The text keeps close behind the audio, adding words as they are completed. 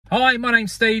Hi, my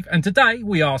name's Steve, and today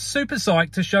we are super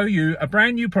psyched to show you a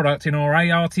brand new product in our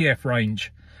Artf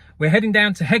range. We're heading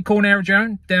down to Headcorn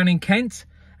Aerodrome down in Kent,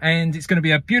 and it's going to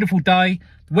be a beautiful day.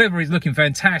 The weather is looking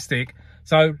fantastic,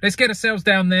 so let's get ourselves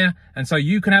down there and so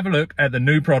you can have a look at the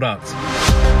new product.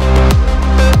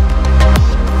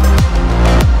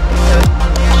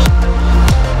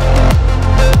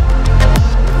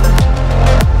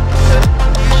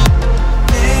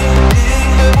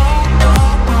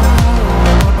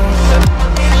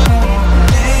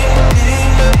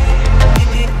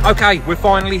 Okay, we're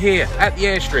finally here at the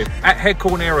airstrip at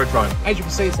Headcorn Aerodrome. As you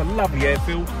can see, it's a lovely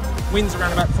airfield. Winds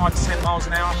around about 5 to 10 miles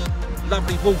an hour.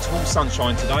 Lovely wall-to-wall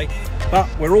sunshine today. But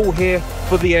we're all here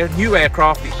for the new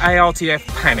aircraft, the Artf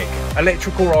Panic,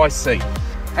 electrical IC.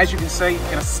 As you can see,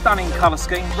 in a stunning colour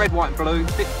scheme, red, white and blue,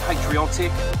 a bit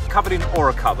patriotic, covered in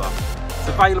aura cover. It's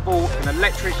available in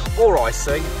electric or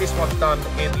IC. This one's done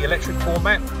in the electric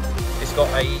format. It's got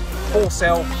a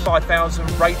 4-cell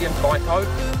 5000 radiant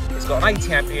LiPo. It's got an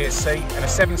 80 amp ESC and a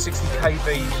 760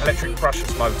 kV electric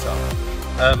brushless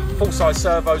motor. Full-size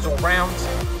servos all round.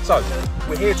 So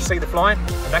we're here to see the flying,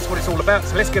 and that's what it's all about.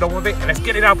 So let's get on with it and let's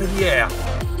get it up in the air.